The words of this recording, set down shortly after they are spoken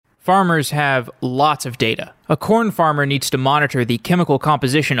Farmers have lots of data. A corn farmer needs to monitor the chemical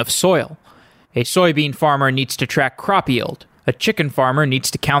composition of soil. A soybean farmer needs to track crop yield. A chicken farmer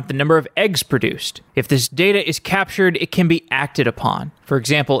needs to count the number of eggs produced. If this data is captured, it can be acted upon. For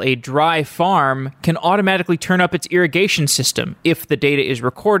example, a dry farm can automatically turn up its irrigation system if the data is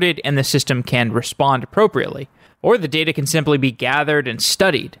recorded and the system can respond appropriately. Or the data can simply be gathered and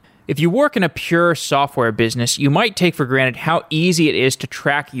studied. If you work in a pure software business, you might take for granted how easy it is to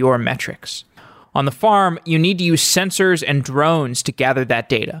track your metrics. On the farm, you need to use sensors and drones to gather that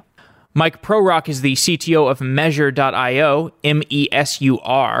data. Mike Prorock is the CTO of Measure.io,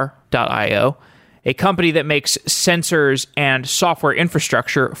 MESUR.io, a company that makes sensors and software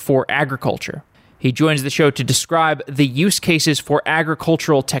infrastructure for agriculture. He joins the show to describe the use cases for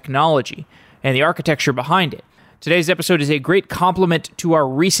agricultural technology and the architecture behind it. Today's episode is a great complement to our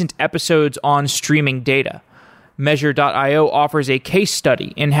recent episodes on streaming data. Measure.io offers a case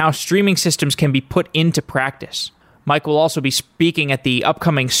study in how streaming systems can be put into practice. Mike will also be speaking at the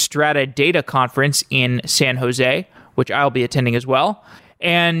upcoming Strata Data Conference in San Jose, which I'll be attending as well.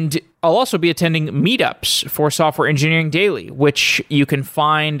 And I'll also be attending meetups for Software Engineering Daily, which you can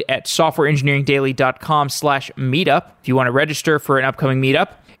find at softwareengineeringdaily.com/meetup if you want to register for an upcoming meetup.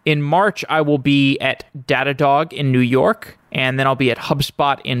 In March, I will be at Datadog in New York, and then I'll be at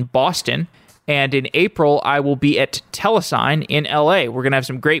HubSpot in Boston. And in April, I will be at Telesign in LA. We're going to have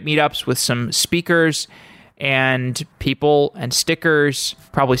some great meetups with some speakers and people and stickers,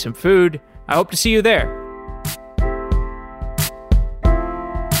 probably some food. I hope to see you there.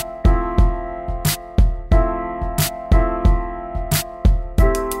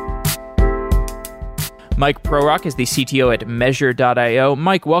 Mike Prorock is the CTO at Measure.io.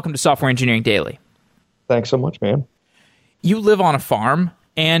 Mike, welcome to Software Engineering Daily. Thanks so much, man. You live on a farm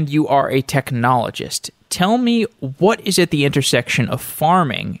and you are a technologist. Tell me, what is at the intersection of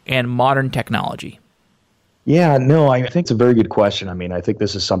farming and modern technology? Yeah, no, I think it's a very good question. I mean, I think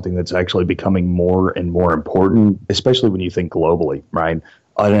this is something that's actually becoming more and more important, especially when you think globally, right?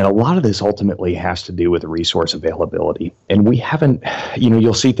 And a lot of this ultimately has to do with resource availability. And we haven't,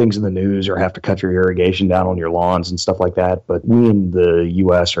 you'll see things in the news or have to cut your irrigation down on your lawns and stuff like that. But we in the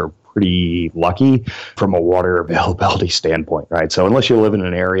U.S. are pretty lucky from a water availability standpoint, right? So unless you live in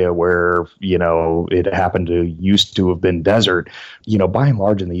an area where, it happened to used to have been desert, by and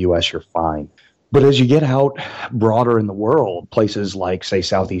large in the U.S., you're fine. But as you get out broader in the world, places like, say,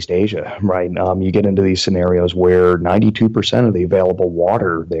 Southeast Asia, right, you get into these scenarios where 92% of the available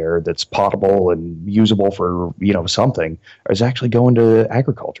water there that's potable and usable for, something is actually going to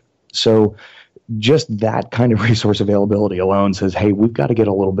agriculture. So just that kind of resource availability alone says, hey, we've got to get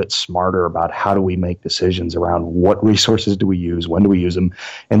a little bit smarter about how do we make decisions around what resources do we use, when do we use them,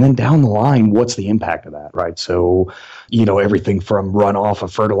 and then down the line, what's the impact of that, right? So, everything from runoff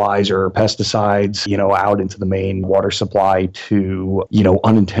of fertilizer or pesticides, out into the main water supply to,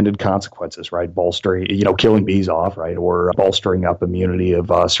 unintended consequences, right? Bolstering, killing bees off, right? Or bolstering up immunity of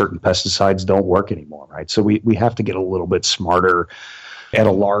certain pesticides don't work anymore, right? So we have to get a little bit smarter at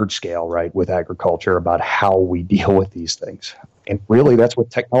a large scale, right, with agriculture about how we deal with these things. And really that's what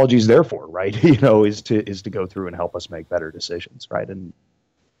technology is there for, right? Is to go through and help us make better decisions, right?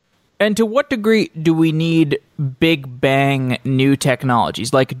 And to what degree do we need big bang new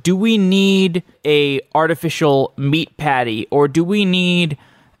technologies? Like, do we need a artificial meat patty, or do we need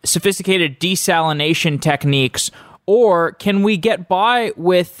sophisticated desalination techniques, or can we get by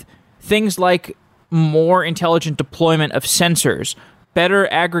with things like more intelligent deployment of sensors, better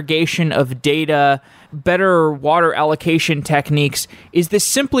aggregation of data, better water allocation techniques? Is this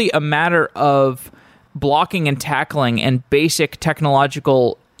simply a matter of blocking and tackling and basic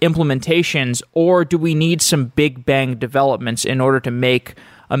technological implementations, or do we need some big bang developments in order to make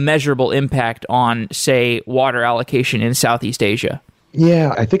a measurable impact on, say, water allocation in Southeast Asia?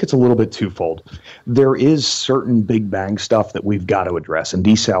 Yeah, I think it's a little bit twofold. There is certain big bang stuff that we've got to address, and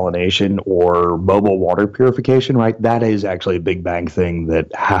desalination or mobile water purification, right? That is actually a big bang thing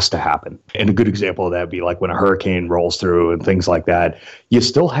that has to happen. And a good example of that would be like when a hurricane rolls through and things like that. You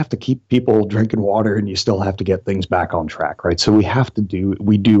still have to keep people drinking water, and you still have to get things back on track, right? So we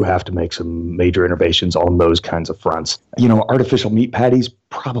do have to make some major innovations on those kinds of fronts. Artificial meat patties,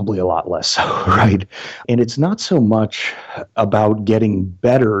 probably a lot less so, right? And it's not so much about getting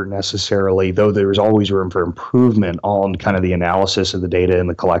better necessarily, though there's always room for improvement on kind of the analysis of the data and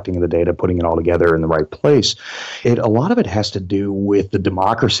the collecting of the data, putting it all together in the right place. A lot of it has to do with the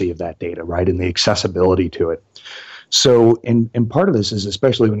democracy of that data, right, and the accessibility to it. So, and part of this is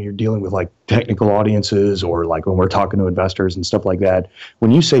especially when you're dealing with like technical audiences or like when we're talking to investors and stuff like that,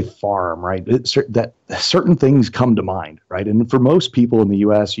 when you say farm, right, that certain things come to mind, right? And for most people in the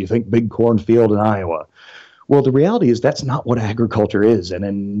U.S., you think big cornfield in Iowa. Well, the reality is that's not what agriculture is. And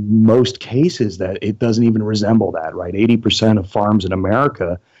in most cases, that it doesn't even resemble that, right? 80% of farms in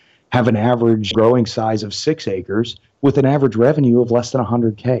America have an average growing size of 6 acres with an average revenue of less than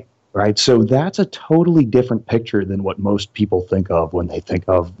 100K. Right. So that's a totally different picture than what most people think of when they think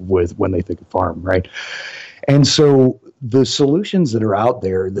of farm. Right. And so the solutions that are out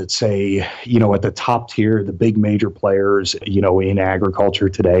there that say, at the top tier, the big major players, in agriculture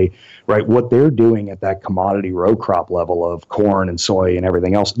today, right, what they're doing at that commodity row crop level of corn and soy and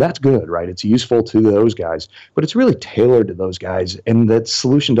everything else, that's good, right? It's useful to those guys, but it's really tailored to those guys. And that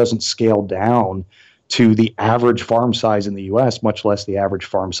solution doesn't scale down to the average farm size in the U.S., much less the average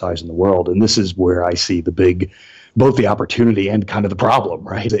farm size in the world. And this is where I see both the opportunity and kind of the problem,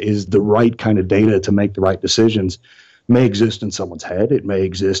 right? Is the right kind of data to make the right decisions may exist in someone's head. It may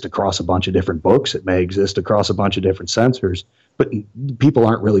exist across a bunch of different books. It may exist across a bunch of different sensors, but people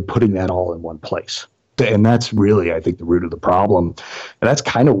aren't really putting that all in one place. And that's really, I think, the root of the problem. And that's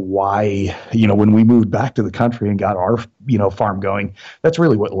kind of why, when we moved back to the country and got our, farm going, that's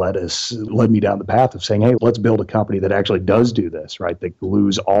really what led me down the path of saying, hey, let's build a company that actually does do this, right? That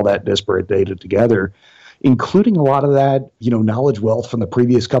glues all that disparate data together, including a lot of that, knowledge wealth from the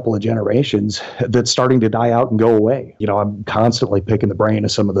previous couple of generations that's starting to die out and go away. I'm constantly picking the brain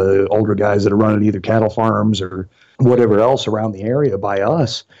of some of the older guys that are running either cattle farms or whatever else around the area by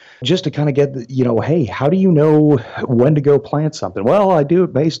us, just to kind of get, hey, how do you know when to go plant something? Well, I do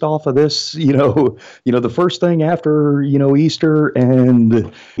it based off of this, the first thing after, Easter,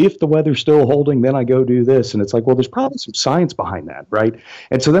 and if the weather's still holding, then I go do this. And it's like, well, there's probably some science behind that, right?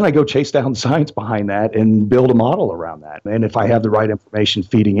 And so then I go chase down the science behind that and build a model around that. And if I have the right information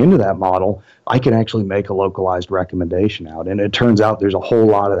feeding into that model, I can actually make a localized recommendation out. And it turns out there's a whole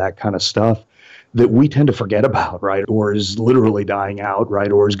lot of that kind of stuff that we tend to forget about, right? Or is literally dying out, right?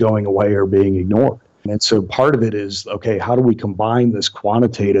 Or is going away or being ignored. And so part of it is, okay, how do we combine this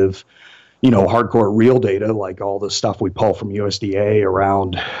quantitative, hardcore real data, like all the stuff we pull from USDA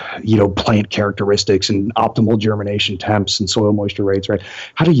around, plant characteristics and optimal germination temps and soil moisture rates, right?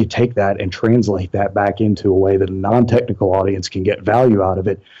 How do you take that and translate that back into a way that a non-technical audience can get value out of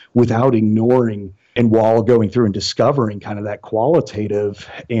it without ignoring and while going through and discovering kind of that qualitative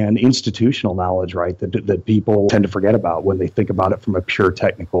and institutional knowledge, right, that people tend to forget about when they think about it from a pure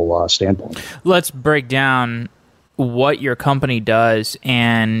technical standpoint. Let's break down what your company does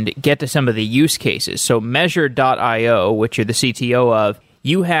and get to some of the use cases. So Measure.io, which you're the CTO of,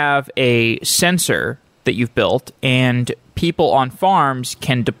 you have a sensor that you've built, and people on farms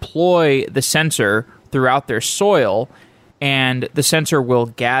can deploy the sensor throughout their soil, and the sensor will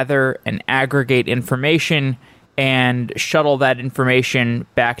gather and aggregate information and shuttle that information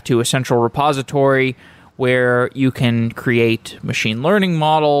back to a central repository where you can create machine learning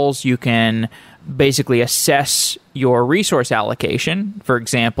models. You can basically assess your resource allocation. For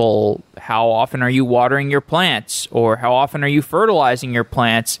example, how often are you watering your plants, or how often are you fertilizing your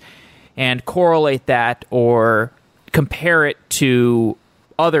plants, and correlate that or compare it to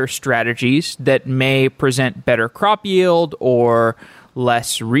other strategies that may present better crop yield or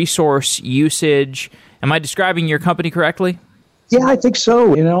less resource usage. Am I describing your company correctly? Yeah, I think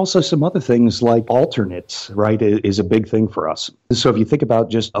so. And also some other things like alternates, right, is a big thing for us. So if you think about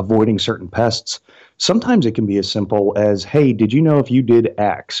just avoiding certain pests, sometimes it can be as simple as, hey, did you know if you did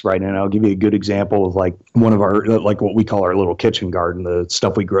X, right? And I'll give you a good example of like one of our, like what we call our little kitchen garden, the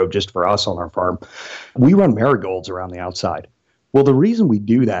stuff we grow just for us on our farm. We run marigolds around the outside. Well, the reason we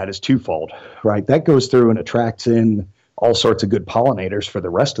do that is twofold, right? That goes through and attracts in all sorts of good pollinators for the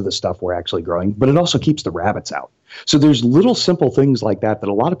rest of the stuff we're actually growing, but it also keeps the rabbits out. So there's little simple things like that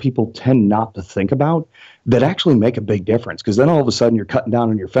a lot of people tend not to think about that actually make a big difference, because then all of a sudden you're cutting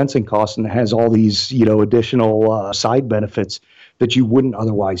down on your fencing costs and it has all these, additional side benefits that you wouldn't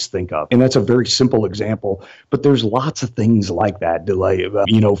otherwise think of. And that's a very simple example, but there's lots of things like that,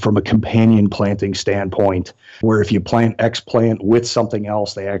 from a companion planting standpoint, where if you plant X plant with something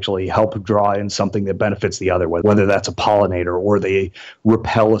else, they actually help draw in something that benefits the other, whether that's a pollinator or they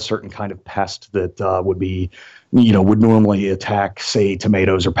repel a certain kind of pest that would normally attack, say,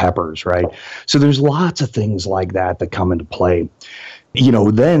 tomatoes or peppers, right? So there's lots of things like that come into play.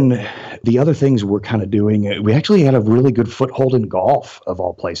 Then the other things we're kind of doing, we actually had a really good foothold in golf, of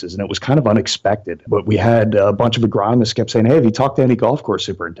all places, and it was kind of unexpected. But we had a bunch of agronomists kept saying, hey, have you talked to any golf course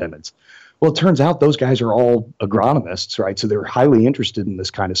superintendents? Well, it turns out those guys are all agronomists, right? So they're highly interested in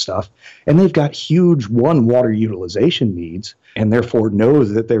this kind of stuff. And they've got huge, water utilization needs, and therefore know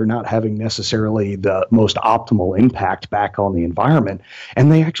that they're not having necessarily the most optimal impact back on the environment.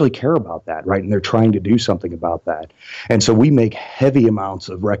 And they actually care about that, right? And they're trying to do something about that. And so we make heavy amounts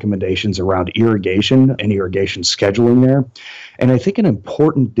of recommendations around irrigation and irrigation scheduling there. And I think an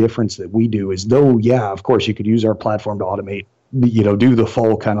important difference that we do is, though, yeah, of course, you could use our platform to automate, do the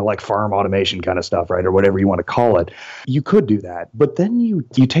full kind of like farm automation kind of stuff, right? Or whatever you want to call it. You could do that, but then you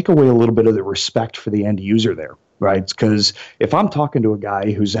take away a little bit of the respect for the end user there, right? Because if I'm talking to a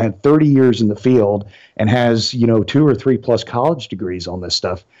guy who's had 30 years in the field and has, 2 or 3 plus college degrees on this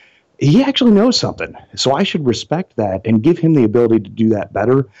stuff, he actually knows something. So I should respect that and give him the ability to do that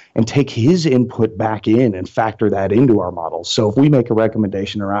better and take his input back in and factor that into our models. So if we make a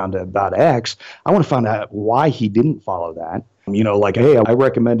recommendation around about X, I want to find out why he didn't follow that. Like, hey, I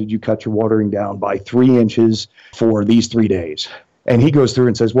recommended you cut your watering down by 3 inches for these 3 days. And he goes through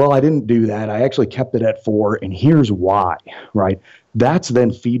and says, well, I didn't do that. I actually kept it at 4, and here's why, right? That's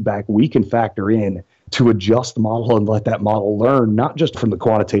then feedback we can factor in to adjust the model and let that model learn, not just from the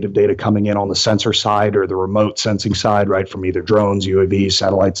quantitative data coming in on the sensor side or the remote sensing side, right, from either drones, UAVs,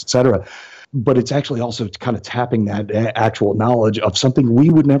 satellites, et cetera, but it's actually also kind of tapping that actual knowledge of something we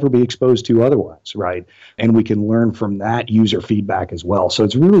would never be exposed to otherwise, right? And we can learn from that user feedback as well. So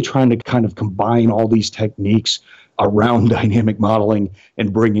it's really trying to kind of combine all these techniques around dynamic modeling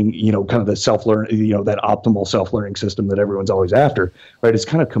and bringing, kind of the self-learn, that optimal self-learning system that everyone's always after, right? It's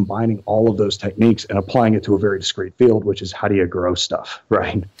kind of combining all of those techniques and applying it to a very discrete field, which is how do you grow stuff,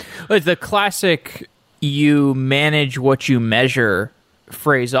 right? It's the classic you manage what you measure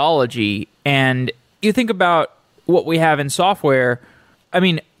phraseology. And you think about what we have in software. I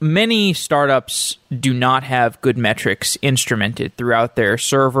mean, many startups do not have good metrics instrumented throughout their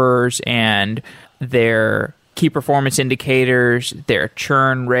servers and their key performance indicators, their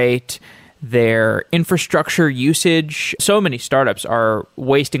churn rate, their infrastructure usage. So many startups are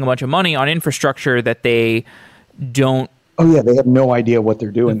wasting a bunch of money on infrastructure that they don't. Oh, yeah, they have no idea what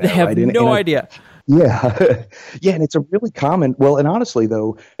they're doing. They have no idea. Yeah. Yeah. And it's a really common, and honestly,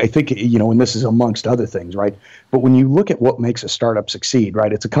 though, I think, and this is amongst other things, right? But when you look at what makes a startup succeed,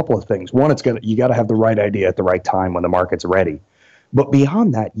 right, it's a couple of things. One, you got to have the right idea at the right time when the market's ready. But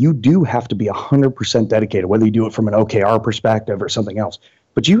beyond that, you do have to be 100% dedicated, whether you do it from an OKR perspective or something else.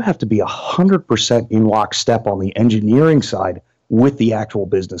 But you have to be 100% in lockstep on the engineering side with the actual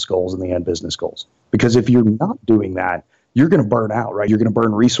business goals and the end business goals. Because if you're not doing that, you're going to burn out, right? You're going to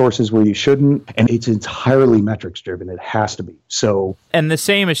burn resources where you shouldn't, and it's entirely metrics driven. It has to be. So, and the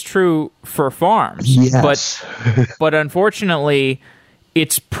same is true for farms. Yes. But unfortunately,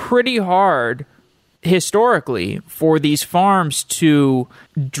 it's pretty hard historically for these farms to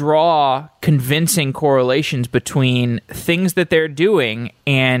draw convincing correlations between things that they're doing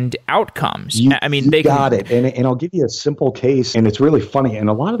and outcomes. They got it. And I'll give you a simple case, and it's really funny. And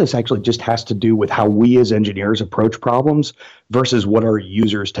a lot of this actually just has to do with how we as engineers approach problems versus what our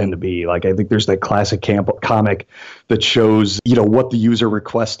users tend to be. Like, I think there's that classic comic that shows, what the user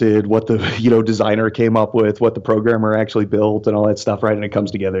requested, what the, designer came up with, what the programmer actually built and all that stuff, right? And it comes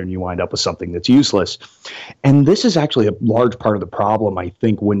together and you wind up with something that's useless. And this is actually a large part of the problem, I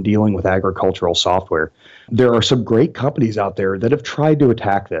think, when dealing with agricultural software. There are some great companies out there that have tried to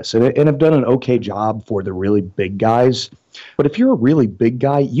attack this and have done an okay job for the really big guys. But if you're a really big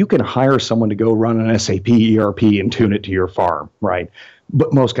guy, you can hire someone to go run an SAP ERP and tune it to your farm, right?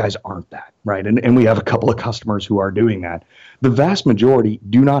 But most guys aren't that, right? And we have a couple of customers who are doing that. The vast majority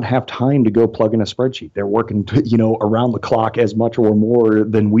do not have time to go plug in a spreadsheet. They're working, around the clock as much or more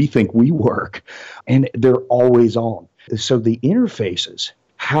than we think we work. And they're always on. So the interfaces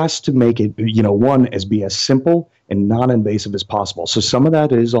has to make it, one, be as simple and non-invasive as possible. So some of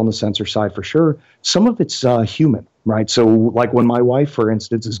that is on the sensor side for sure. Some of it's human, right? So like when my wife, for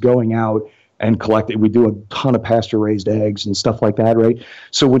instance, is going out and collecting, we do a ton of pasture-raised eggs and stuff like that, right?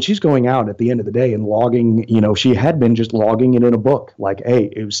 So when she's going out at the end of the day and logging, she had been just logging it in a book. Like,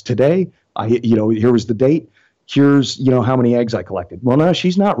 hey, it was today, here was the date. Here's, how many eggs I collected. Well, no,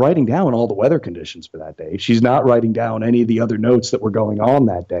 she's not writing down all the weather conditions for that day. She's not writing down any of the other notes that were going on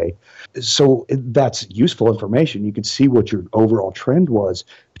that day. So that's useful information. You can see what your overall trend was,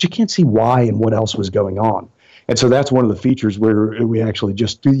 but you can't see why and what else was going on. And so that's one of the features where we actually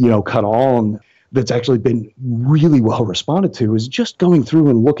just, cut on that's actually been really well responded to is just going through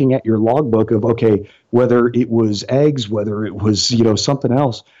and looking at your logbook of, okay, whether it was eggs, whether it was, something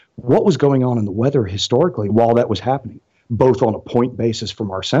else, what was going on in the weather historically while that was happening. both on a point basis from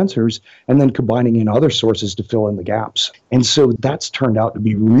our sensors and then combining in other sources to fill in the gaps. And so that's turned out to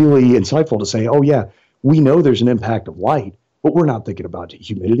be really insightful to say, oh yeah, we know there's an impact of light, but we're not thinking about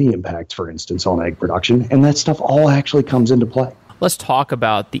humidity impacts, for instance, on egg production. And that stuff all actually comes into play. Let's talk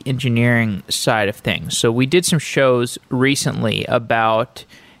about the engineering side of things. So we did some shows recently about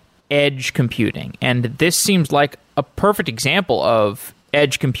edge computing, and this seems like a perfect example of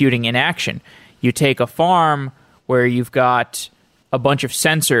edge computing in action. You take a farm where you've got a bunch of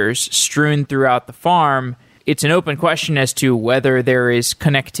sensors strewn throughout the farm. It's an open question as to whether there is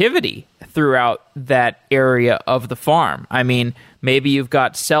connectivity throughout that area of the farm. I mean, maybe you've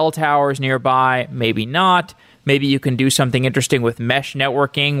got cell towers nearby, maybe not. Maybe you can do something interesting with mesh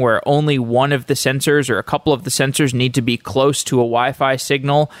networking where only one of the sensors or a couple of the sensors need to be close to a Wi-Fi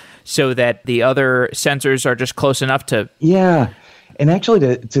signal so that the other sensors are just close enough to... Yeah. And actually,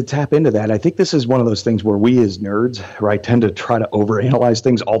 to tap into that, I think this is one of those things where we as nerds, right, tend to try to overanalyze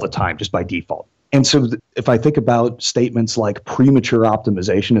things all the time just by default. And so if I think about statements like premature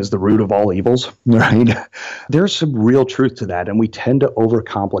optimization is the root of all evils, right, there's some real truth to that. And we tend to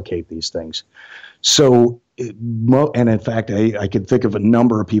overcomplicate these things. So, and in fact, I could think of a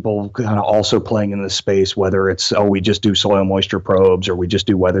number of people kind of also playing in this space, whether it's, oh, we just do soil moisture probes or we just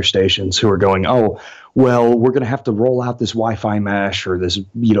do weather stations, who are going, oh, well, we're going to have to roll out this Wi-Fi mesh or this,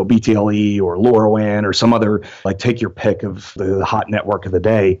 BTLE or LoRaWAN or some other, like, take your pick of the hot network of the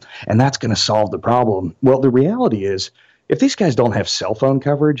day, and that's going to solve the problem. Well, the reality is, if these guys don't have cell phone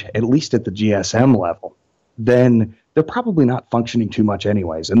coverage, at least at the GSM level, then they're probably not functioning too much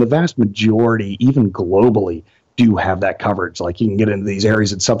anyways. And the vast majority, even globally, do have that coverage. Like, you can get into these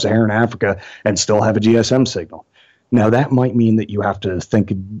areas in sub-Saharan Africa and still have a GSM signal. Now, that might mean that you have to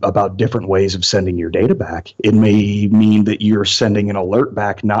think about different ways of sending your data back. It may mean that you're sending an alert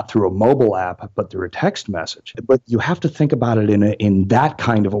back not through a mobile app, but through a text message. But you have to think about it in that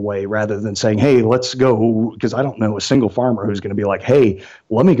kind of a way rather than saying, hey, let's go, because I don't know a single farmer who's going to be like, hey,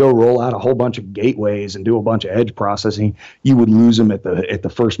 let me go roll out a whole bunch of gateways and do a bunch of edge processing. You would lose them at the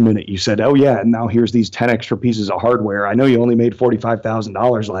first minute. You said, oh, yeah, and now here's these 10 extra pieces of hardware. I know you only made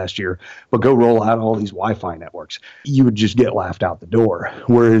 $45,000 last year, but go roll out all these Wi-Fi networks. You would just get laughed out the door.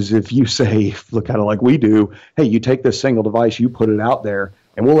 Whereas if you say, look, kind of like we do, hey, you take this single device, you put it out there,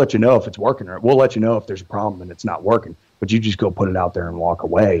 and we'll let you know if it's working, or we'll let you know if there's a problem and it's not working. But you just go put it out there and walk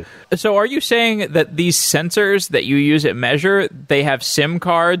away. So are you saying that these sensors that you use at Measure, they have SIM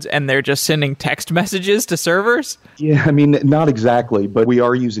cards and they're just sending text messages to servers? Yeah, I mean, not exactly, but we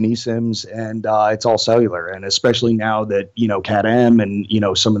are using eSIMs, and it's all cellular. And especially now that, Cat-M and,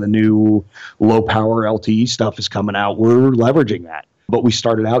 some of the new low-power LTE stuff is coming out, we're leveraging that. But we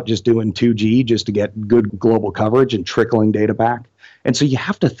started out just doing 2G just to get good global coverage and trickling data back. And so you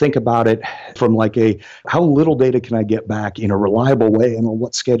have to think about it from like how little data can I get back in a reliable way and on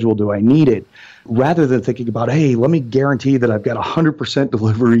what schedule do I need it, rather than thinking about, hey, let me guarantee that I've got 100%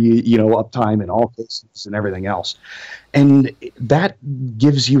 delivery, uptime in all cases and everything else. And that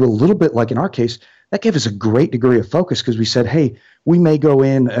gives you a little bit, like in our case, that gave us a great degree of focus because we said, hey, we may go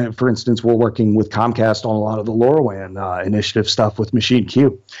in, for instance, we're working with Comcast on a lot of the LoRaWAN initiative stuff with Machine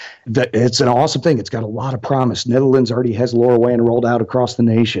Q. It's an awesome thing. It's got a lot of promise. Netherlands already has LoRaWAN rolled out across the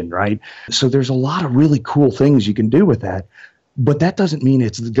nation, right? So there's a lot of really cool things you can do with that. But that doesn't mean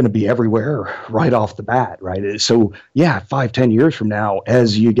it's going to be everywhere right off the bat, right? So, 5-10 years from now,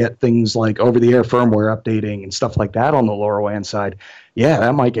 as you get things like over-the-air firmware updating and stuff like that on the LoRaWAN side,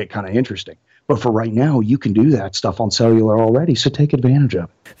 that might get kind of interesting. But for right now, you can do that stuff on cellular already, so take advantage of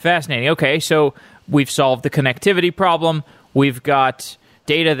it. Fascinating. Okay, so we've solved the connectivity problem. We've got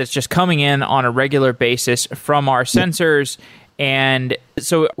data that's just coming in on a regular basis from our sensors. And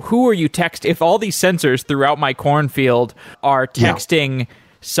so who are you if all these sensors throughout my cornfield are texting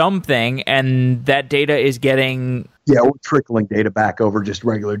something and that data is getting... Yeah, we're trickling data back over just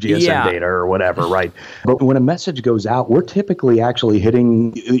regular GSM data or whatever, right? But when a message goes out, we're typically actually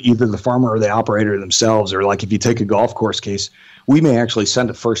hitting either the farmer or the operator themselves, or like if you take a golf course case, we may actually send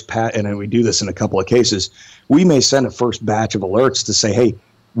a first and we do this in a couple of cases, we may send a first batch of alerts to say, hey,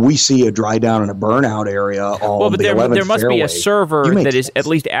 we see a dry down and a burnout area on the 11th fairway. There must be a server that is at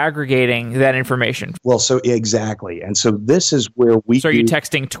least aggregating that information. Well, so exactly. And so this is where we So are you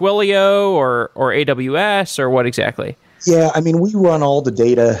texting Twilio or AWS or what exactly? Yeah, I mean, we run all the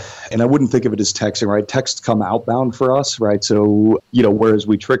data, and I wouldn't think of it as texting, right? Texts come outbound for us, right? So, whereas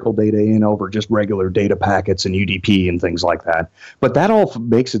we trickle data in over just regular data packets and UDP and things like that. But that all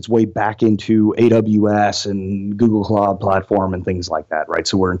makes its way back into AWS and Google Cloud Platform and things like that, right?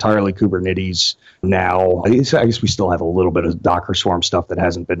 So we're entirely Kubernetes now. I guess we still have a little bit of Docker Swarm stuff that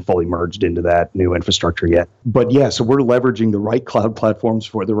hasn't been fully merged into that new infrastructure yet. But yeah, so we're leveraging the right cloud platforms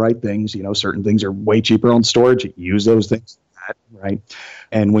for the right things. Certain things are way cheaper on storage. Use those things, right?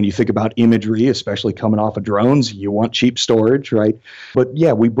 And when you think about imagery, especially coming off of drones, you want cheap storage, right? But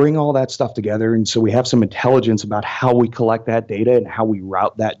yeah, we bring all that stuff together. And so we have some intelligence about how we collect that data and how we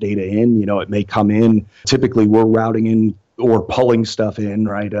route that data in. It may come in. Typically, we're routing in or pulling stuff in,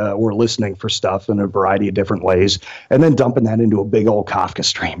 right? We're listening for stuff in a variety of different ways, and then dumping that into a big old Kafka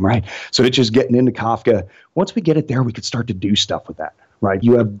stream, right? So it's just getting into Kafka. Once we get it there, we could start to do stuff with that. Right,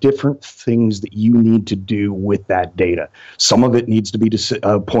 you have different things that you need to do with that data. Some of it needs to be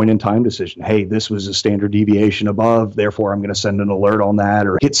a point-in-time decision. Hey, this was a standard deviation above, therefore I'm going to send an alert on that,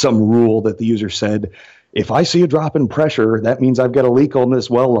 or hit some rule that the user said, if I see a drop in pressure, that means I've got a leak on this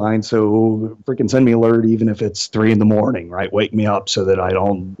well line, so freaking send me an alert even if it's 3 a.m, right? Wake me up so that I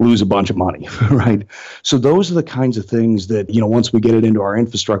don't lose a bunch of money, right? So those are the kinds of things that, once we get it into our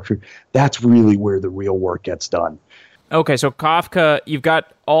infrastructure, that's really where the real work gets done. Okay, so Kafka, you've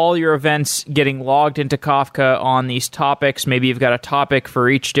got all your events getting logged into Kafka on these topics. Maybe you've got a topic for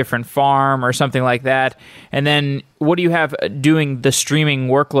each different farm or something like that. And then what do you have doing the streaming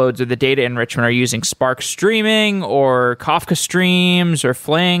workloads or the data enrichment? Are you using Spark Streaming or Kafka Streams or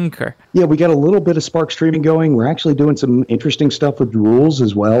Flink? Yeah, we got a little bit of Spark Streaming going. We're actually doing some interesting stuff with rules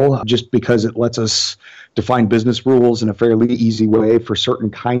as well, just because it lets us define business rules in a fairly easy way for certain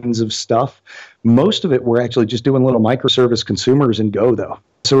kinds of stuff. Most of it, we're actually just doing little microservice consumers in Go, though.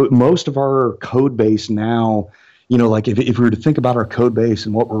 So most of our code base now, like if we were to think about our code base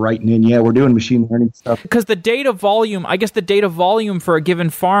and what we're writing in, yeah, we're doing machine learning stuff. Because the data volume for a given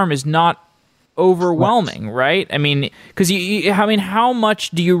farm is not overwhelming, right? I mean, because how much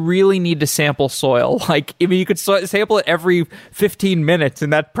do you really need to sample soil? You could sample it every 15 minutes,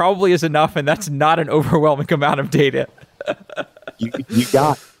 and that probably is enough, and that's not an overwhelming amount of data. you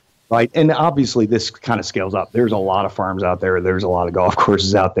got it. Right. And obviously, this kind of scales up. There's a lot of farms out there. There's a lot of golf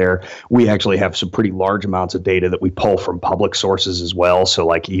courses out there. We actually have some pretty large amounts of data that we pull from public sources as well. So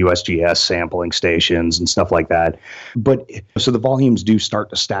like USGS sampling stations and stuff like that. But so the volumes do start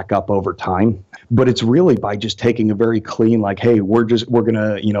to stack up over time. But it's really by just taking a very clean, hey, we're going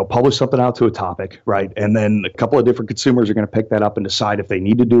to, publish something out to a topic, right? And then a couple of different consumers are going to pick that up and decide if they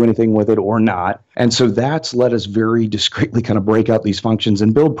need to do anything with it or not. And so that's let us very discreetly kind of break out these functions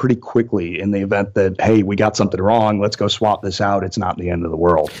and build pretty quickly in the event that, hey, we got something wrong, let's go swap this out. It's not the end of the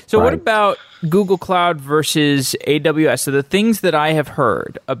world. So right? What about Google Cloud versus AWS? So the things that I have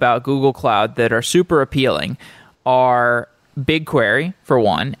heard about Google Cloud that are super appealing are BigQuery, for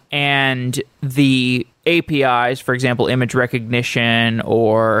one, and the APIs, for example, image recognition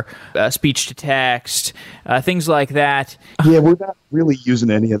or speech to text, things like that. Yeah, we're not really using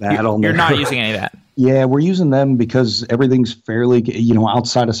any of that on there. You're not using any of that. Yeah, we're using them because everything's fairly,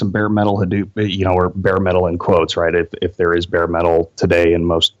 outside of some bare metal Hadoop, or bare metal in quotes, right? If there is bare metal today in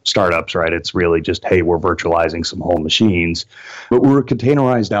most startups, right? It's really just, hey, we're virtualizing some whole machines. But we're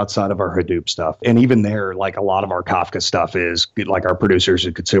containerized outside of our Hadoop stuff. And even there, a lot of our Kafka stuff is, our producers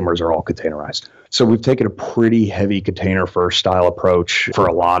and consumers are all containerized. So we've taken a pretty heavy container first style approach for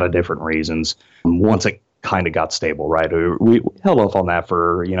a lot of different reasons. Once it kind of got stable, right? We held off on that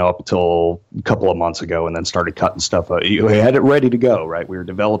for, up until a couple of months ago and then started cutting stuff. We had it ready to go, right? We were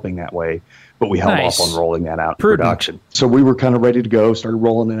developing that way, but we held off on rolling that out in production. So we were kind of ready to go, started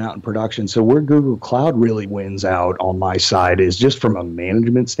rolling it out in production. So where Google Cloud really wins out on my side is just from a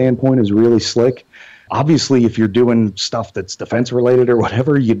management standpoint is really slick. Obviously, if you're doing stuff that's defense related or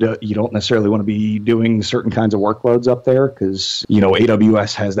whatever, you don't necessarily want to be doing certain kinds of workloads up there because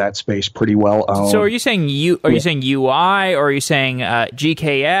AWS has that space pretty well owned. So are you saying you saying UI or are you saying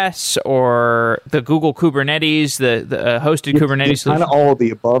GKS or the Google Kubernetes, the hosted Kubernetes solution? Kind of all of the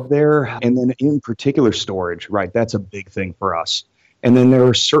above there, and then in particular storage, right? That's a big thing for us. And then there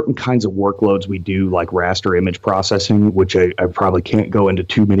are certain kinds of workloads we do, like raster image processing, which I probably can't go into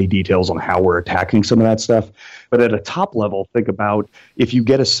too many details on how we're attacking some of that stuff. But at a top level, think about if you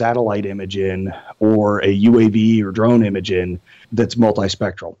get a satellite image in or a UAV or drone image in that's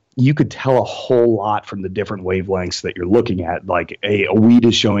multispectral, you could tell a whole lot from the different wavelengths that you're looking at, like a weed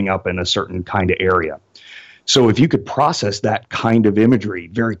is showing up in a certain kind of area. So if you could process that kind of imagery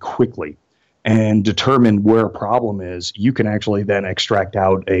very quickly, and determine where a problem is, you can actually then extract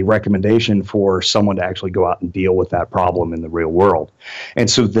out a recommendation for someone to actually go out and deal with that problem in the real world. And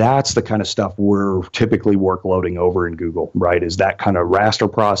so that's the kind of stuff we're typically workloading over in Google, right? Is that kind of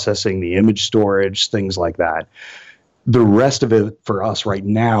raster processing, the image storage, things like that. The rest of it for us right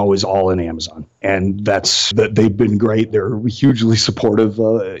now is all in Amazon, and they've been great. They're hugely supportive,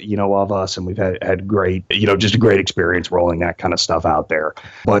 of us, and we've had great, just a great experience rolling that kind of stuff out there.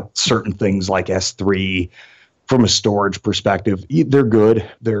 But certain things like S3, from a storage perspective, they're good.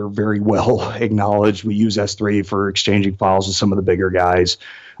 They're very well acknowledged. We use S3 for exchanging files with some of the bigger guys,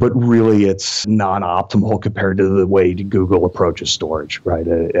 but really it's non-optimal compared to the way Google approaches storage, right,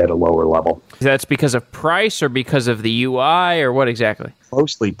 at a lower level. That's because of price or because of the UI or what exactly?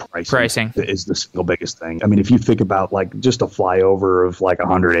 Mostly pricing is the single biggest thing. I mean, if you think about like just a flyover of like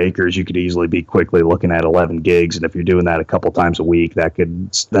 100 acres, you could easily be quickly looking at 11 gigs. And if you're doing that a couple times a week,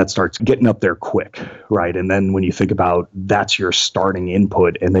 that starts getting up there quick, right? And then when you think about that's your starting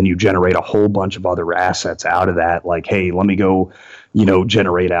input, and then you generate a whole bunch of other assets out of that, like, hey, let me go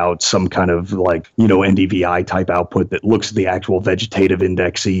generate out some kind of like, NDVI type output that looks at the actual vegetative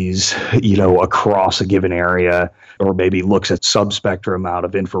indexes, across a given area, or maybe looks at subspectrum out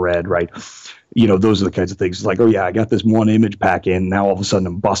of infrared, right? Those are the kinds of things like, oh yeah, I got this one image pack in. Now all of a sudden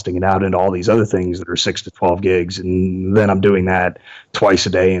I'm busting it out into all these other things that are 6 to 12 gigs. And then I'm doing that twice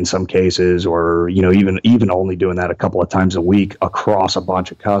a day in some cases, or, even only doing that a couple of times a week across a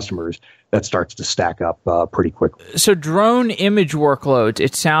bunch of customers. That starts to stack up pretty quickly. So drone image workloads,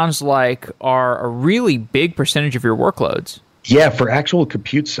 it sounds like, are a really big percentage of your workloads. Yeah, for actual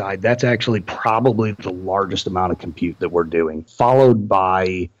compute side, that's actually probably the largest amount of compute that we're doing, followed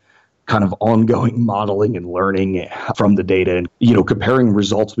by kind of ongoing modeling and learning from the data, and comparing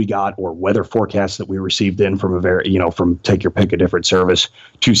results we got or weather forecasts that we received in from from take your pick a different service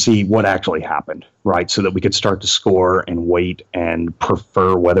to see what actually happened, right? So that we could start to score and weight and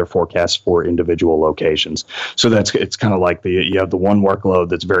prefer weather forecasts for individual locations. So it's kind of like you have the one workload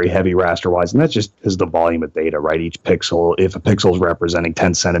that's very heavy raster wise, and that's just is the volume of data, right? Each pixel, if a pixel is representing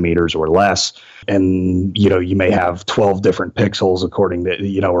 10 centimeters or less, and you may have 12 different pixels according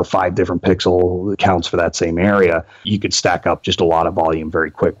to or 5 different pixel counts for that same area, you could stack up just a lot of volume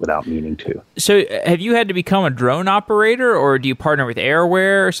very quick without meaning to. So have you had to become a drone operator, or do you partner with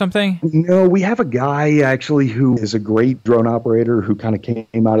Airware or something? No, we have a guy actually who is a great drone operator who kind of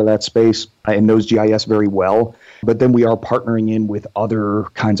came out of that space and knows GIS very well. But then we are partnering in with other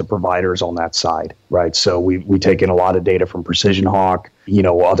kinds of providers on that side, right? So we take in a lot of data from Precision Hawk,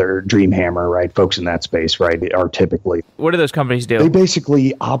 other Dreamhammer, right? Folks in that space, right, are typically. What do those companies do? They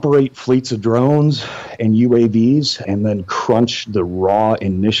basically operate fleets of drones and UAVs and then crunch the raw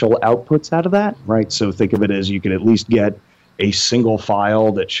initial outputs out of that, right? So think of it as you can at least get a single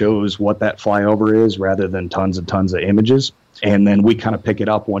file that shows what that flyover is rather than tons and tons of images. And then we kind of pick it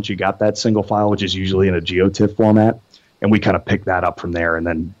up once you got that single file, which is usually in a GeoTIFF format. And we kind of pick that up from there and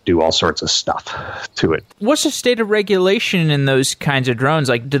then do all sorts of stuff to it. What's the state of regulation in those kinds of drones?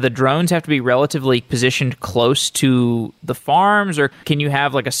 Like, do the drones have to be relatively positioned close to the farms, or can you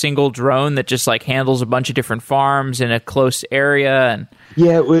have like a single drone that just like handles a bunch of different farms in a close area? And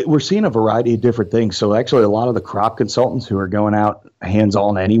yeah, we're seeing a variety of different things. So actually a lot of the crop consultants who are going out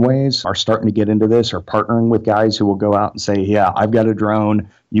hands-on anyways are starting to get into this, or partnering with guys who will go out and say, yeah, I've got a drone.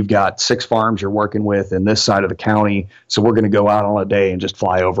 You've got 6 farms you're working with in this side of the county. So we're going to go out on a day and just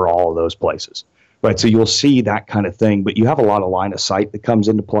fly over all of those places. Right. So you'll see that kind of thing, but you have a lot of line of sight that comes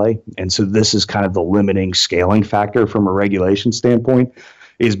into play. And so this is kind of the limiting scaling factor from a regulation standpoint,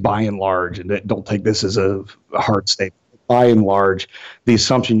 is by and large, and don't take this as a hard statement. By and large, the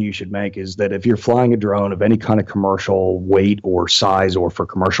assumption you should make is that if you're flying a drone of any kind of commercial weight or size or for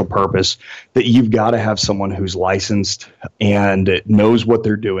commercial purpose, that you've got to have someone who's licensed and knows what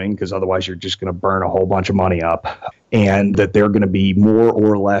they're doing, because otherwise you're just going to burn a whole bunch of money up, and that they're going to be more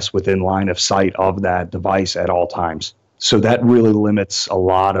or less within line of sight of that device at all times. So that really limits a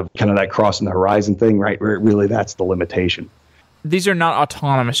lot of kind of that crossing the horizon thing, right? Where really that's the limitation. These are not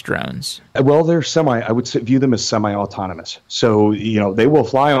autonomous drones. Well, they're I would view them as semi-autonomous. So, they will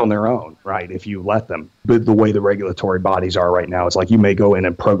fly on their own, right, if you let them. But the way the regulatory bodies are right now, it's like you may go in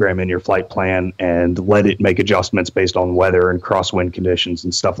and program in your flight plan and let it make adjustments based on weather and crosswind conditions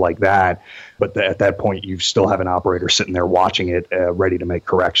and stuff like that. But at that point, you still have an operator sitting there watching it, ready to make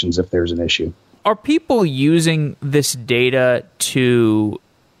corrections if there's an issue. Are people using this data to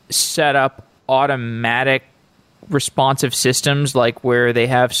set up automatic responsive systems, like where they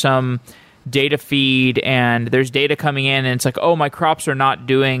have some data feed and there's data coming in and it's like, oh, my crops are not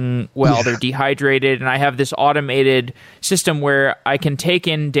doing well, they're dehydrated, and I have this automated system where I can take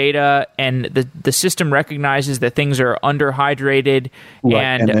in data and the system recognizes that things are underhydrated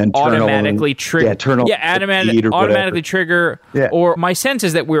and automatically trigger automatically trigger. Or my sense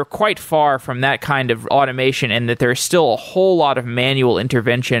is that we're quite far from that kind of automation and that there's still a whole lot of manual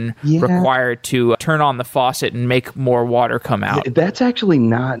intervention required to turn on the faucet and make more water come out. That's actually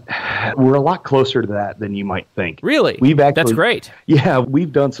not... We're a lot closer to that than you might think. Really? That's great. Yeah,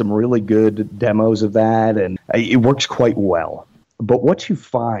 we've done some really good demos of that, and it works quite well. But what you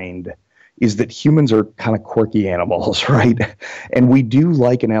find is that humans are kind of quirky animals, right? And we do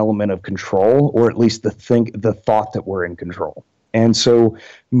like an element of control, or at least the thought that we're in control. And so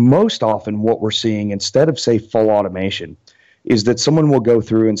most often what we're seeing, instead of, say, full automation, is that someone will go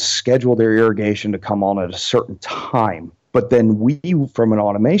through and schedule their irrigation to come on at a certain time. But then we, from an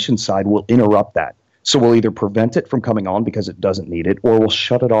automation side, will interrupt that. So we'll either prevent it from coming on because it doesn't need it, or we'll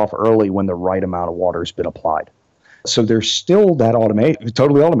shut it off early when the right amount of water has been applied. So there's still that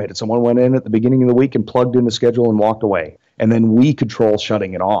totally automated. Someone went in at the beginning of the week and plugged in the schedule and walked away. And then we control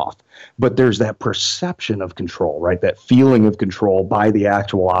shutting it off. But there's that perception of control, right? That feeling of control by the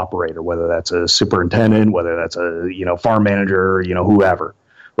actual operator, whether that's a superintendent, whether that's a farm manager, whoever.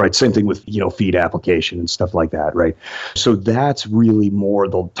 Right. Same thing with, feed application and stuff like that. Right. So that's really more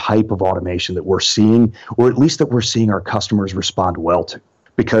the type of automation that we're seeing, or at least that we're seeing our customers respond well to.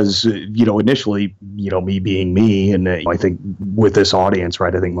 Because, initially, me being me, and I think with this audience,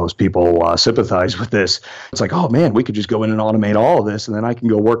 right, I think most people sympathize with this. It's like, oh, man, we could just go in and automate all of this, and then I can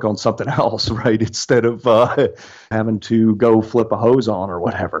go work on something else, right, instead of having to go flip a hose on or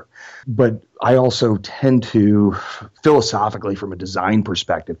whatever. But I also tend to, philosophically, from a design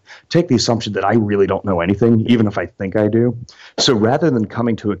perspective, take the assumption that I really don't know anything, even if I think I do. So rather than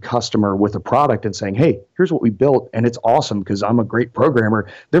coming to a customer with a product and saying, hey, here's what we built, and it's awesome because I'm a great programmer,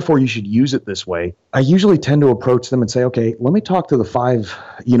 therefore you should use it this way, I usually tend to approach them and say, okay, let me talk to the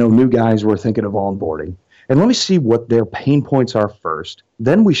 5 new guys we're thinking of onboarding. And let me see what their pain points are first.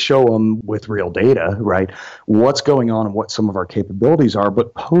 Then we show them with real data, right, what's going on and what some of our capabilities are,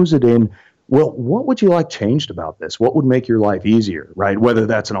 but pose it in, well, what would you like changed about this? What would make your life easier, right? Whether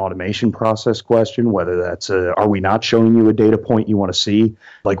that's an automation process question, whether that's are we not showing you a data point you want to see?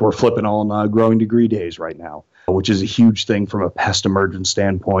 Like we're flipping on growing degree days right now, which is a huge thing from a pest emergence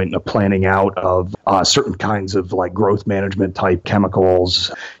standpoint and a planning out of certain kinds of like growth management type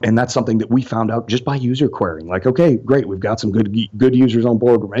chemicals. And that's something that we found out just by user querying. Like, okay, great, we've got some good users on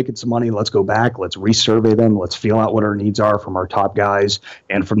board. We're making some money. Let's go back. Let's resurvey them. Let's feel out what our needs are from our top guys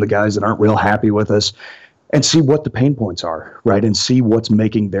and from the guys that aren't real happy with us, and see what the pain points are, right? And see what's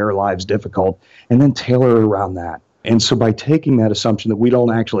making their lives difficult, and then tailor around that. And so by taking that assumption that we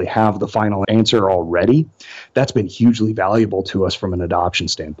don't actually have the final answer already, that's been hugely valuable to us from an adoption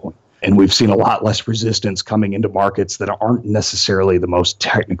standpoint. And we've seen a lot less resistance coming into markets that aren't necessarily the most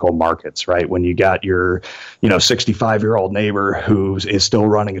technical markets, right? When you got your, 65-year-old neighbor who is still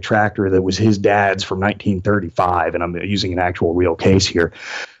running a tractor that was his dad's from 1935, and I'm using an actual real case here.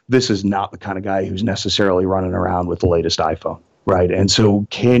 This is not the kind of guy who's necessarily running around with the latest iPhone. Right. And so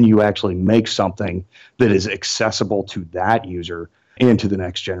can you actually make something that is accessible to that user and to the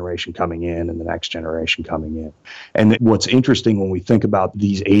next generation coming in and the next generation coming in? And what's interesting when we think about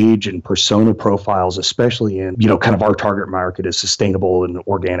these age and persona profiles, especially in, kind of our target market is sustainable and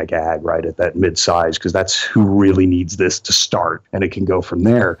organic ag, right, at that mid-size, because that's who really needs this to start, and it can go from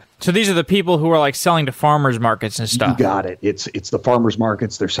there. So these are the people who are like selling to farmers markets and stuff. You got it. It's the farmers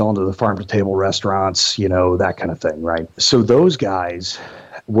markets. They're selling to the farm to table restaurants, that kind of thing, right? So those guys,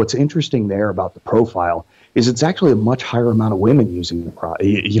 what's interesting there about the profile is it's actually a much higher amount of women using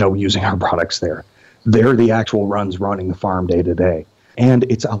using our products there. They're the actual running the farm day to day. And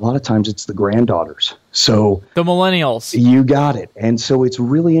it's a lot of times it's the granddaughters. So the millennials. You got it. And so it's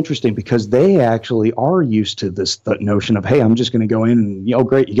really interesting because they actually are used to the notion of, hey, I'm just going to go in and,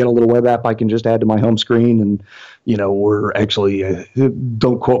 great, you get a little web app I can just add to my home screen. And, we're actually,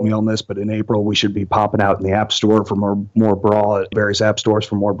 don't quote me on this, but in April we should be popping out in the App Store for more broad, various app stores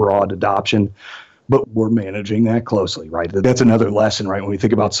for more broad adoption. But we're managing that closely, right? That's another lesson, right? When we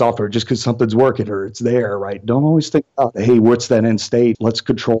think about software, just because something's working or it's there, right? Don't always think about, hey, what's that end state? Let's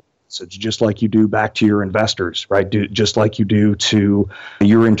control message just like you do back to your investors, right? Just like you do to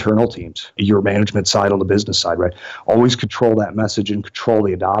your internal teams, your management side on the business side, right? Always control that message and control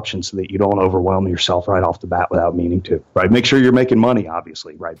the adoption so that you don't overwhelm yourself right off the bat without meaning to, right? Make sure you're making money,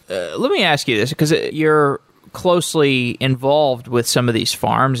 obviously, right? Let me ask you this, because you're closely involved with some of these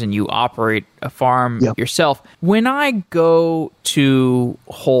farms and you operate a farm yourself. When I go to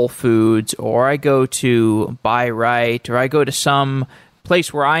Whole Foods or I go to Buy Right or I go to some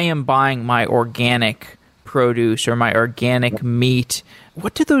place where I am buying my organic produce or my organic meat,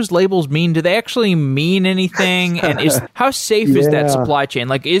 what do those labels mean? Do they actually mean anything? And how safe is that supply chain?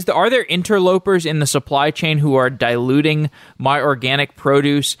 Like, are there interlopers in the supply chain who are diluting my organic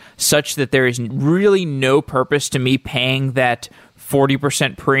produce such that there is really no purpose to me paying that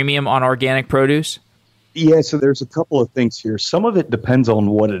 40% premium on organic produce? Yeah, so there's a couple of things here. Some of it depends on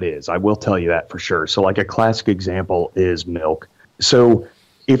what it is. I will tell you that for sure. So like a classic example is milk. So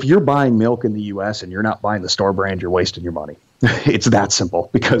if you're buying milk in the U.S. and you're not buying the store brand, you're wasting your money. It's that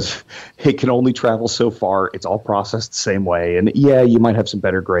simple because it can only travel so far. It's all processed the same way. And yeah, you might have some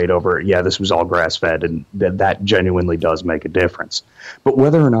better grade over it. Yeah, this was all grass-fed, and that genuinely does make a difference. But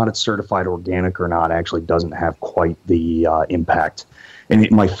whether or not it's certified organic or not actually doesn't have quite the impact. And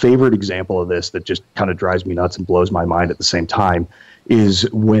my favorite example of this that just kind of drives me nuts and blows my mind at the same time is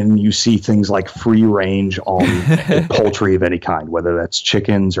when you see things like free range on poultry of any kind, whether that's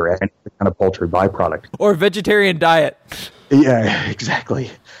chickens or any kind of poultry byproduct. Or vegetarian diet. Yeah,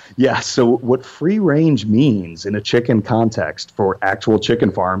 exactly. Yeah, so what free range means in a chicken context for actual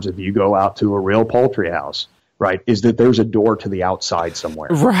chicken farms, if you go out to a real poultry house, right, is that there's a door to the outside somewhere.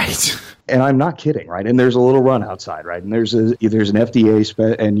 Right. And I'm not kidding, right? And there's a little run outside, right? And there's an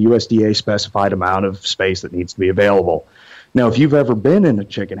FDA and USDA specified amount of space that needs to be available. Now, if you've ever been in a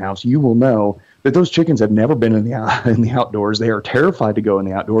chicken house, you will know that those chickens have never been in the outdoors. They are terrified to go in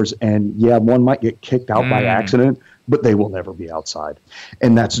the outdoors. And yeah, one might get kicked out by accident, but they will never be outside.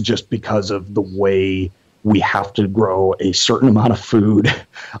 And that's just because of the way we have to grow a certain amount of food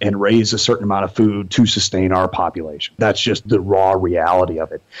and raise a certain amount of food to sustain our population. That's just the raw reality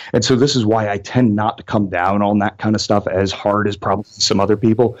of it. And so this is why I tend not to come down on that kind of stuff as hard as probably some other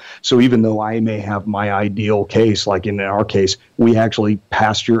people. So even though I may have my ideal case, like in our case, we actually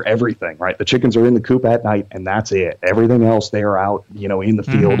pasture everything, right? The chickens are in the coop at night and that's it. Everything else, they are out, in the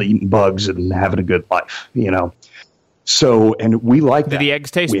field eating bugs and having a good life, So, and we like that. Do the eggs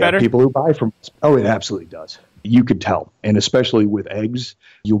taste we better? Have people who buy from us. Oh, it absolutely does. You could tell. And especially with eggs,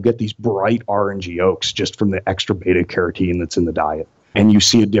 you'll get these bright orangey yolks just from the extra beta carotene that's in the diet. And you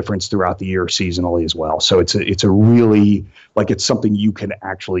see a difference throughout the year seasonally as well. So it's a really, it's something you can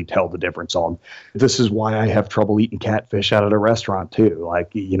actually tell the difference on. This is why I have trouble eating catfish out at a restaurant too.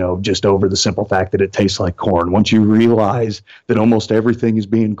 Just over the simple fact that it tastes like corn. Once you realize that almost everything is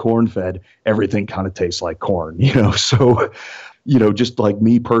being corn fed, everything kind of tastes like corn, So, just like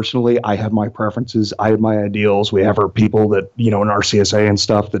me personally, I have my preferences. I have my ideals. We have our people that, in our CSA and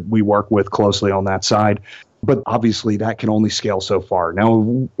stuff that we work with closely on that side. But obviously that can only scale so far.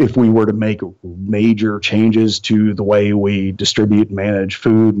 Now, if we were to make major changes to the way we distribute and manage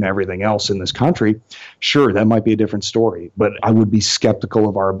food and everything else in this country, sure, that might be a different story. But I would be skeptical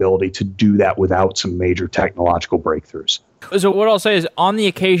of our ability to do that without some major technological breakthroughs. So what I'll say is, on the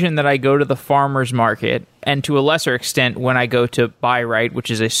occasion that I go to the farmer's market, and to a lesser extent when I go to Buy Right,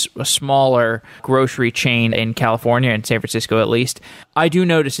 which is a smaller grocery chain in California, in San Francisco at least, I do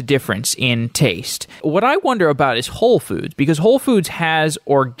notice a difference in taste. What I wonder about is Whole Foods, because Whole Foods has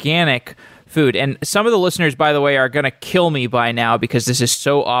organic food. And some of the listeners, by the way, are going to kill me by now because this is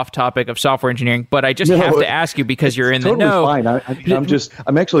so off topic of software engineering, but I just have to ask you because you're in totally the know. Fine.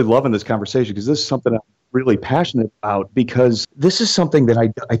 I'm actually loving this conversation because this is something I'm really passionate about, because this is something that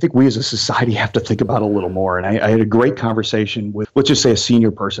I think we as a society have to think about a little more. And I had a great conversation with, let's just say, a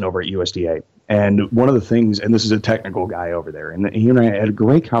senior person over at USDA. And one of the things, and this is a technical guy over there, and he and I had a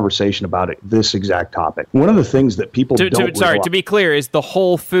great conversation about this exact topic. One of the things that people to be clear, is the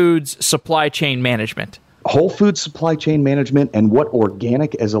Whole Foods supply chain management. Whole Foods supply chain management and what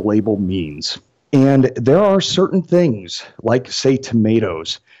organic as a label means. And there are certain things, like, say,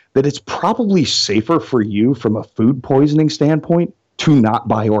 tomatoes, that it's probably safer for you from a food poisoning standpoint to not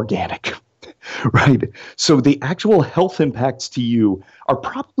buy organic, right? So the actual health impacts to you are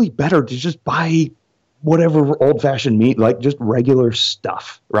probably better to just buy whatever old-fashioned meat, like just regular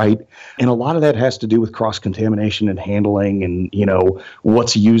stuff, right? And a lot of that has to do with cross-contamination and handling and,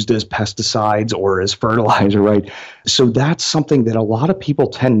 what's used as pesticides or as fertilizer, right? So that's something that a lot of people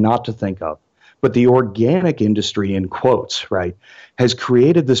tend not to think of. But the organic industry, in quotes, right, has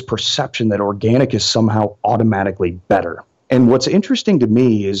created this perception that organic is somehow automatically better. And what's interesting to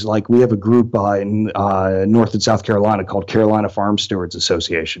me is, we have a group in North and South Carolina called Carolina Farm Stewards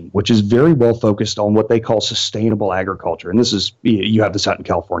Association, which is very well focused on what they call sustainable agriculture. And this is, you have this out in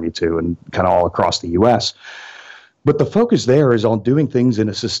California too, and kind of all across the U.S. But the focus there is on doing things in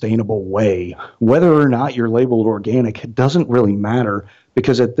a sustainable way. Whether or not you're labeled organic, it doesn't really matter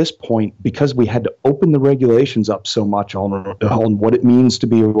because at this point, because we had to open the regulations up so much on what it means to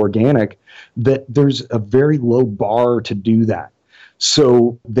be organic, that there's a very low bar to do that.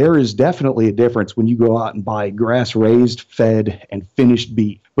 So there is definitely a difference when you go out and buy grass-raised, fed, and finished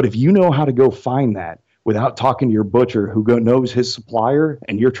beef. But if you know how to go find that, without talking to your butcher who knows his supplier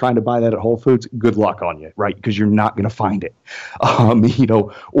and you're trying to buy that at Whole Foods, good luck on you, right? Because you're not going to find it,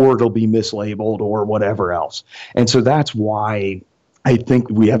 or it'll be mislabeled or whatever else. And so that's why I think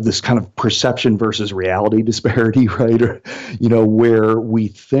we have this kind of perception versus reality disparity, right? Or, where we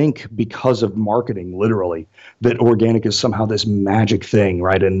think because of marketing, literally, that organic is somehow this magic thing,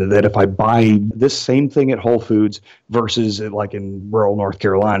 right? And that if I buy this same thing at Whole Foods versus like in rural North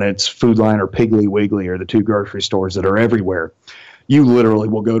Carolina, it's Food Line or Piggly Wiggly or the two grocery stores that are everywhere. You literally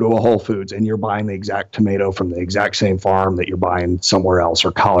will go to a Whole Foods and you're buying the exact tomato from the exact same farm that you're buying somewhere else,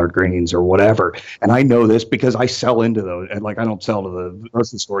 or collard greens or whatever. And I know this because I sell into those. And I don't sell to the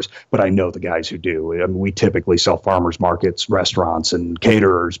grocery stores, but I know the guys who do. I mean, we typically sell farmers markets, restaurants, and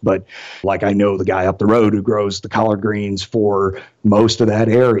caterers. But I know the guy up the road who grows the collard greens for most of that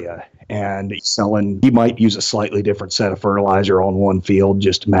area. And he might use a slightly different set of fertilizer on one field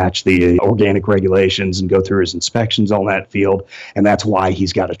just to match the organic regulations and go through his inspections on that field. And that's why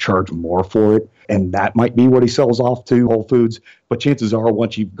he's got to charge more for it. And that might be what he sells off to Whole Foods. But chances are,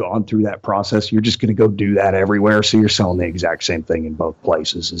 once you've gone through that process, you're just going to go do that everywhere. So you're selling the exact same thing in both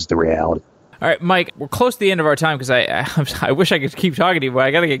places is the reality. All right, Mike, we're close to the end of our time because I wish I could keep talking to you, but I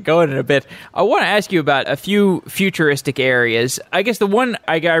got to get going in a bit. I want to ask you about a few futuristic areas. I guess the one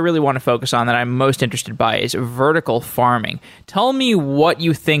I really want to focus on that I'm most interested by is vertical farming. Tell me what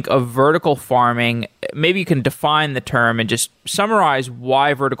you think of vertical farming. Maybe you can define the term and just summarize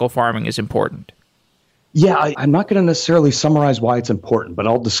why vertical farming is important. Yeah, I'm not going to necessarily summarize why it's important, but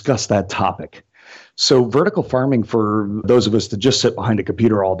I'll discuss that topic. So vertical farming, for those of us that just sit behind a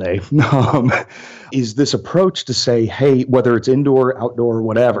computer all day, is this approach to say, hey, whether it's indoor, outdoor,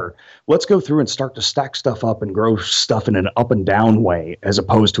 whatever, let's go through and start to stack stuff up and grow stuff in an up and down way as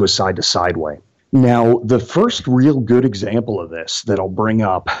opposed to a side to side way. Now, the first real good example of this that I'll bring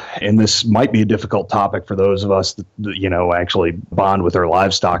up, and this might be a difficult topic for those of us that actually bond with our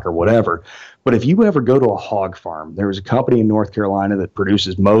livestock or whatever, but if you ever go to a hog farm, there's a company in North Carolina that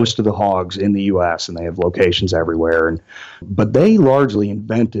produces most of the hogs in the U.S., and they have locations everywhere. But they largely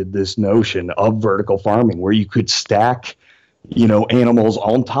invented this notion of vertical farming where you could stack animals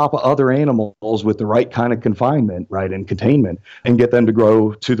on top of other animals with the right kind of confinement, right, and containment, and get them to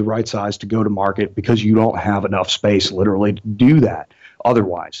grow to the right size to go to market because you don't have enough space literally to do that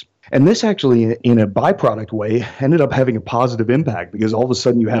otherwise. And this actually, in a byproduct way, ended up having a positive impact because all of a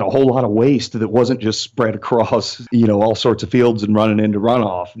sudden you had a whole lot of waste that wasn't just spread across, all sorts of fields and running into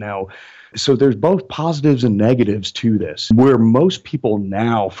runoff. Now, so there's both positives and negatives to this, where most people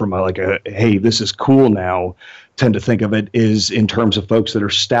now from hey, this is cool now, tend to think of it is in terms of folks that are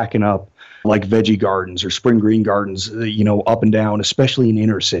stacking up like veggie gardens or spring green gardens, up and down, especially in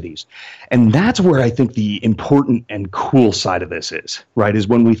inner cities. And that's where I think the important and cool side of this is, right, is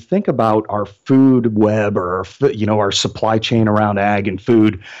when we think about our food web or, our supply chain around ag and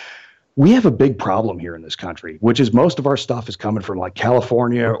food. We have a big problem here in this country, which is most of our stuff is coming from like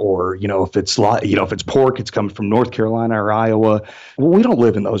California, or, if it's pork, it's coming from North Carolina or Iowa. Well, we don't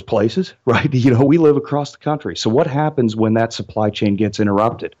live in those places, right? We live across the country. So what happens when that supply chain gets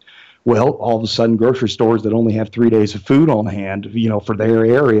interrupted? Well, all of a sudden, grocery stores that only have 3 days of food on hand, for their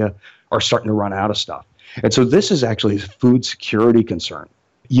area are starting to run out of stuff. And so this is actually a food security concern.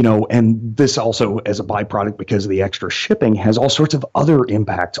 And this also, as a byproduct, because of the extra shipping, has all sorts of other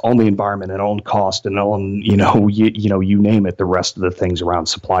impacts on the environment and on cost and on, you name it, the rest of the things around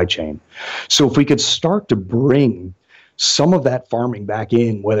supply chain. So if we could start to bring some of that farming back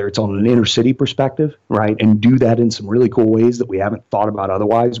in, whether it's on an inner city perspective, right, and do that in some really cool ways that we haven't thought about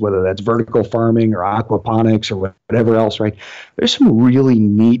otherwise, whether that's vertical farming or aquaponics or whatever else, right, there's some really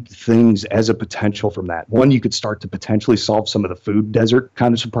neat things as a potential from that. One, you could start to potentially solve some of the food desert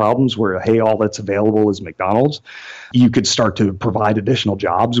kinds of problems where, hey, all that's available is McDonald's. You could start to provide additional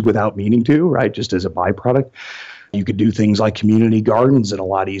jobs without meaning to, right, just as a byproduct. You could do things like community gardens in a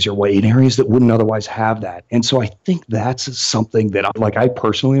lot easier way in areas that wouldn't otherwise have that. And so I think that's something that I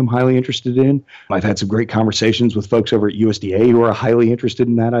personally am highly interested in. I've had some great conversations with folks over at USDA who are highly interested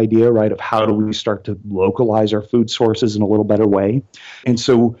in that idea, right, of how do we start to localize our food sources in a little better way. And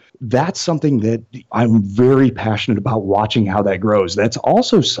so that's something that I'm very passionate about watching how that grows. That's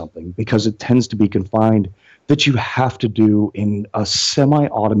also something, because it tends to be confined, that you have to do in a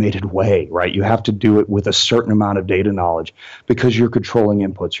semi-automated way, right? You have to do it with a certain amount of data knowledge because you're controlling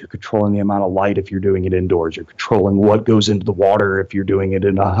inputs. You're controlling the amount of light if you're doing it indoors. You're controlling what goes into the water if you're doing it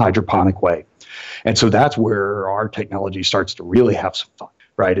in a hydroponic way. And so that's where our technology starts to really have some fun,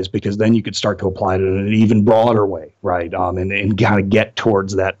 right? Is because then you could start to apply it in an even broader way, right? And kind of get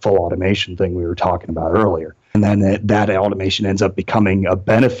towards that full automation thing we were talking about earlier. And then that automation ends up becoming a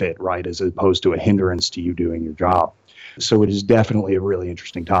benefit, right, as opposed to a hindrance to you doing your job. So it is definitely a really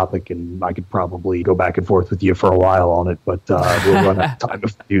interesting topic, and I could probably go back and forth with you for a while on it, but we'll run out of time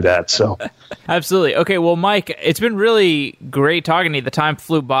if we do that. So, absolutely. Okay, well, Mike, it's been really great talking to you. The time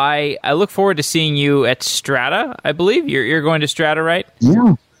flew by. I look forward to seeing you at Strata, I believe. You're going to Strata, right?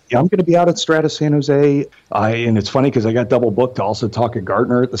 Yeah. Yeah, I'm going to be out at Strata San Jose. And it's funny because I got double booked to also talk at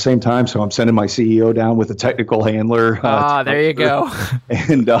Gartner at the same time. So I'm sending my CEO down with a technical handler. There you go.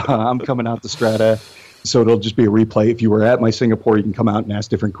 And I'm coming out to Strata. So it'll just be a replay. If you were at my Singapore, you can come out and ask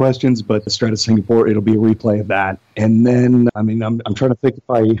different questions. But the Strata Singapore, it'll be a replay of that. And then, I'm trying to think if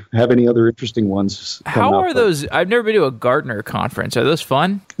I have any other interesting ones. How are those? I've never been to a Gartner conference. Are those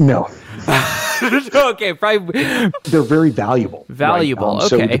fun? No. Okay, probably. They're very valuable. Valuable.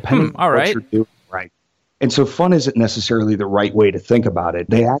 Right? Okay. So depending on what you're doing, right? And so fun isn't necessarily the right way to think about it.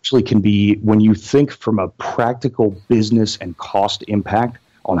 They actually can be, when you think from a practical business and cost impact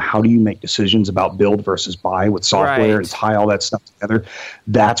on how do you make decisions about build versus buy with software and tie all that stuff together,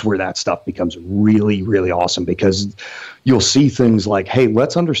 that's where that stuff becomes really, really awesome, because you'll see things like, hey,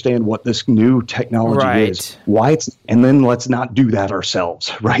 let's understand what this new technology is, why it's, and then let's not do that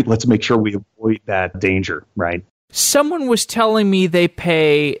ourselves, right? Let's make sure we avoid that danger, right? Someone was telling me they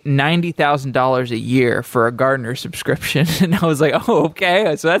pay $90,000 a year for a Gartner subscription, and I was like, "Oh,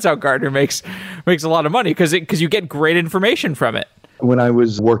 okay." So that's how Gartner makes a lot of money because you get great information from it. When I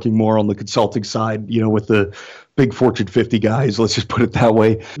was working more on the consulting side, with the big Fortune 50 guys, let's just put it that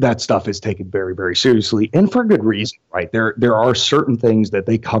way, that stuff is taken very, very seriously, and for good reason, right? There are certain things that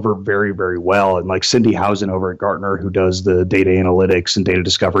they cover very, very well. And like Cindy Housen over at Gartner, who does the data analytics and data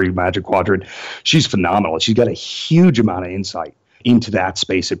discovery Magic Quadrant, she's phenomenal. She's got a huge amount of insight into that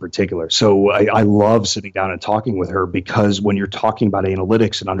space in particular. So I love sitting down and talking with her, because when you're talking about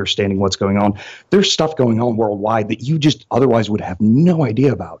analytics and understanding what's going on, there's stuff going on worldwide that you just otherwise would have no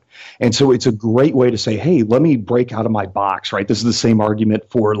idea about. And so it's a great way to say, hey, let me break out of my box, right? This is the same argument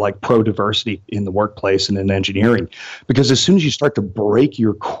for like pro-diversity in the workplace and in engineering, because as soon as you start to break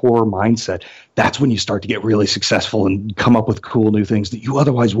your core mindset, that's when you start to get really successful and come up with cool new things that you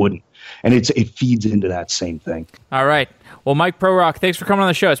otherwise wouldn't. And it feeds into that same thing. All right. Well, Mike Prorock, thanks for coming on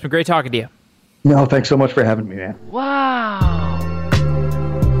the show. It's been great talking to you. No, thanks so much for having me, man. Wow.